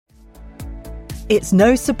It's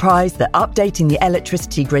no surprise that updating the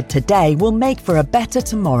electricity grid today will make for a better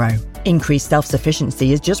tomorrow. Increased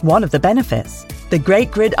self-sufficiency is just one of the benefits. The Great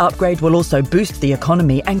Grid Upgrade will also boost the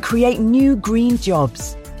economy and create new green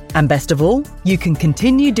jobs. And best of all, you can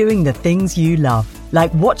continue doing the things you love,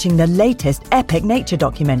 like watching the latest epic nature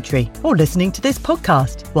documentary or listening to this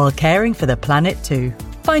podcast while caring for the planet too.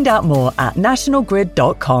 Find out more at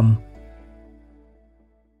nationalgrid.com.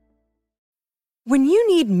 When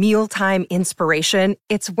you need mealtime inspiration,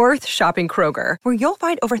 it's worth shopping Kroger, where you'll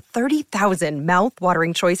find over 30,000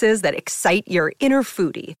 mouth-watering choices that excite your inner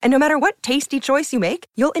foodie. And no matter what tasty choice you make,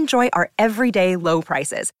 you'll enjoy our everyday low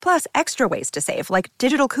prices, plus extra ways to save, like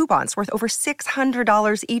digital coupons worth over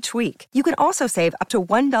 $600 each week. You can also save up to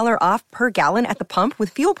 $1 off per gallon at the pump with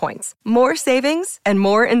fuel points. More savings and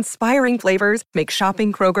more inspiring flavors make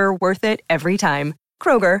shopping Kroger worth it every time.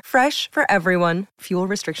 Kroger, fresh for everyone. Fuel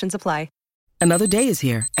restrictions apply. Another day is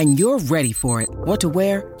here, and you're ready for it. What to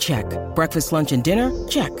wear? Check. Breakfast, lunch, and dinner?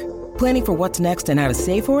 Check. Planning for what's next and how to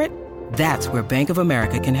save for it? That's where Bank of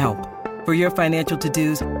America can help. For your financial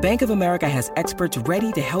to-dos, Bank of America has experts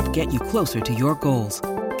ready to help get you closer to your goals.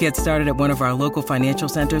 Get started at one of our local financial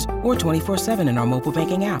centers or 24/7 in our mobile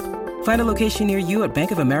banking app. Find a location near you at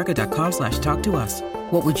bankofamerica.com/talktous.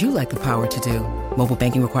 What would you like the power to do? Mobile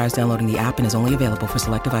banking requires downloading the app and is only available for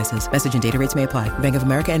select devices. Message and data rates may apply. Bank of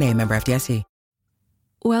America NA, member FDIC.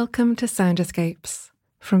 Welcome to Sound Escapes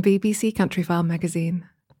from BBC Countryfile magazine.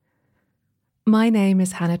 My name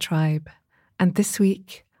is Hannah Tribe, and this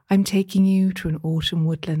week I'm taking you to an autumn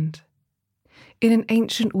woodland. In an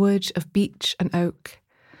ancient wood of beech and oak,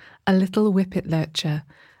 a little whippet lurcher,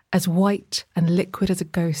 as white and liquid as a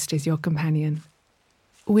ghost, is your companion.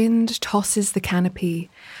 Wind tosses the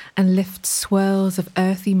canopy and lifts swirls of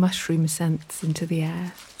earthy mushroom scents into the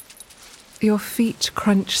air. Your feet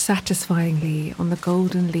crunch satisfyingly on the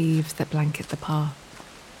golden leaves that blanket the path.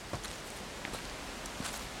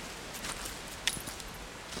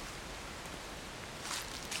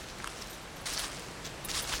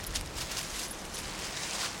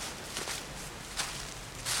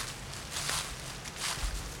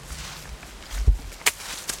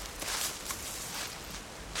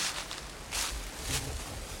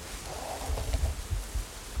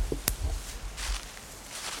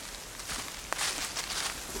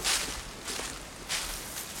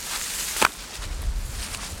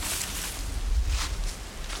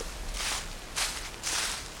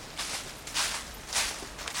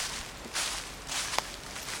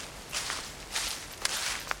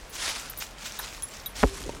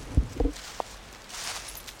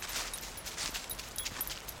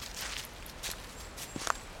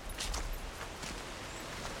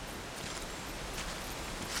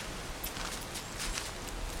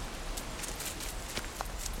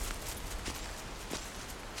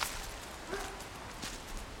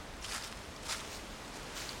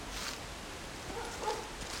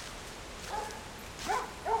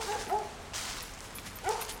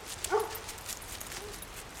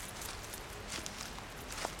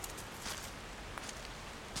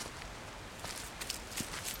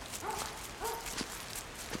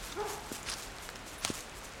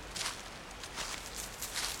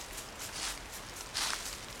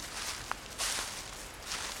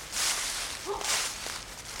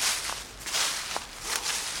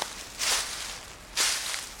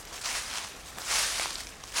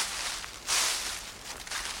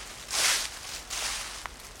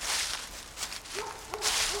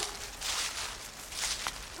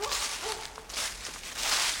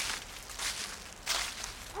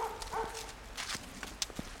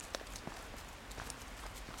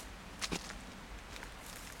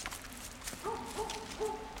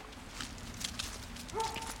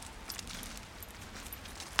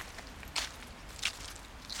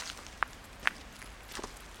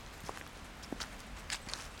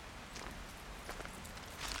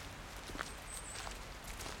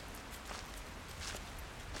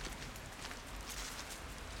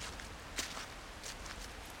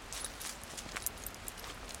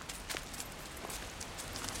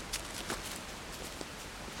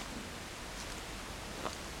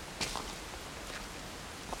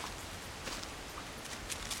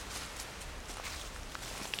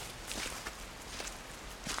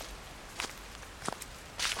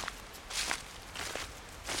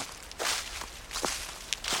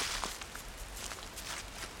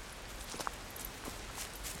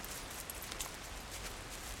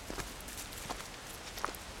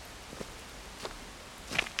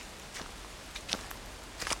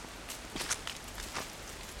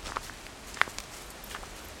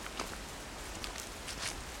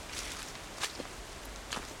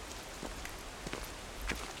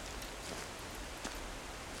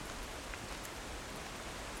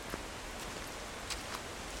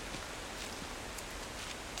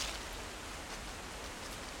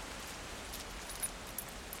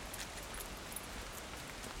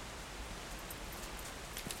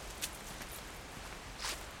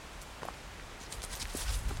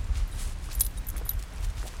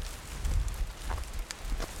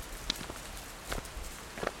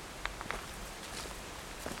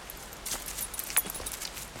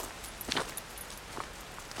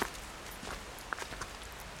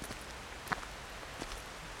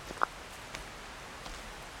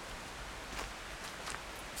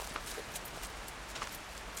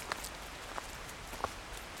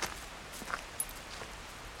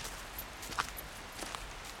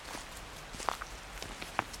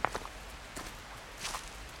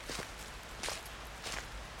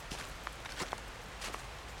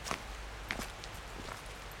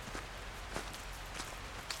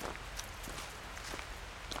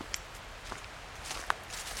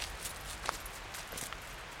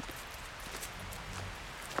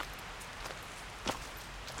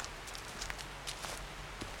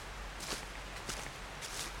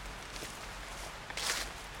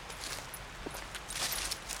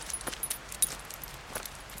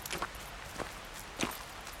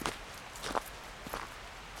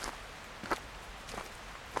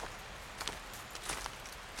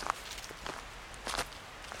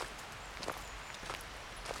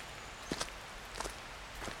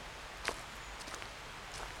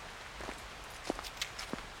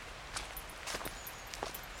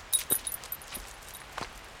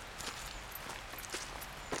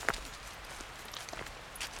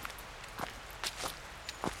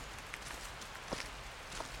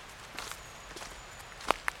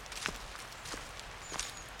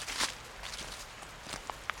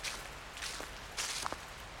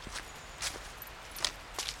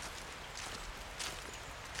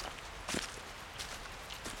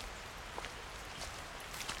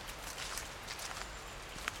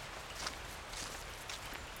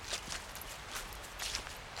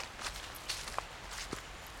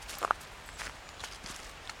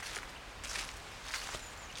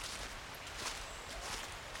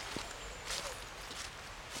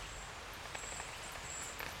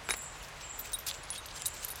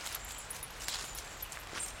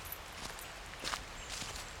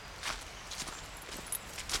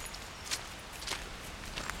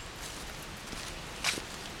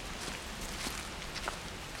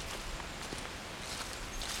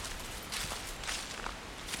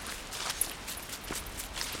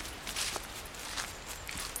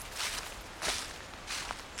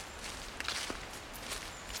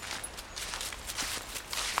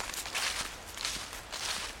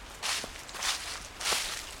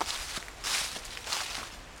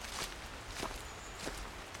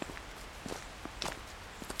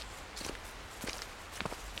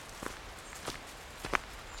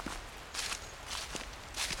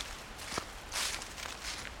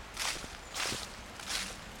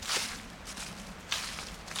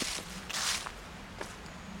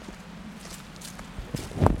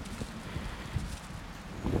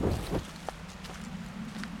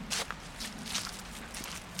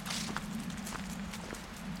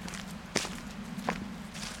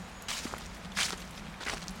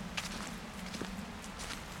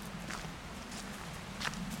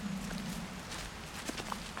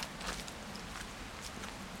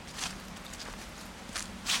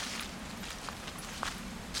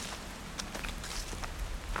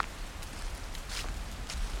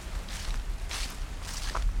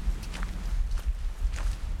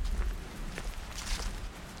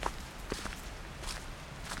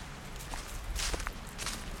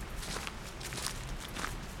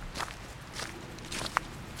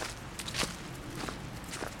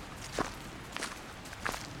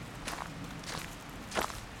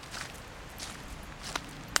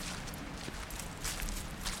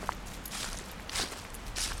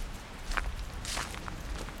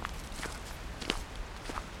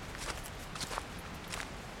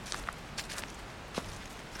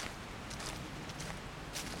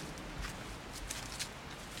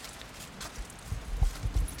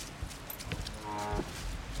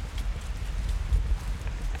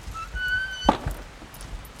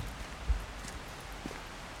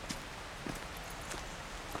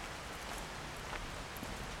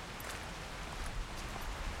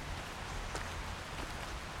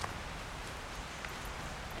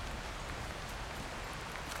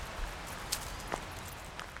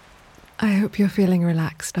 I hope you're feeling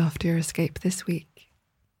relaxed after your escape this week.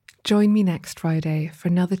 Join me next Friday for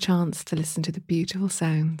another chance to listen to the beautiful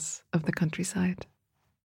sounds of the countryside.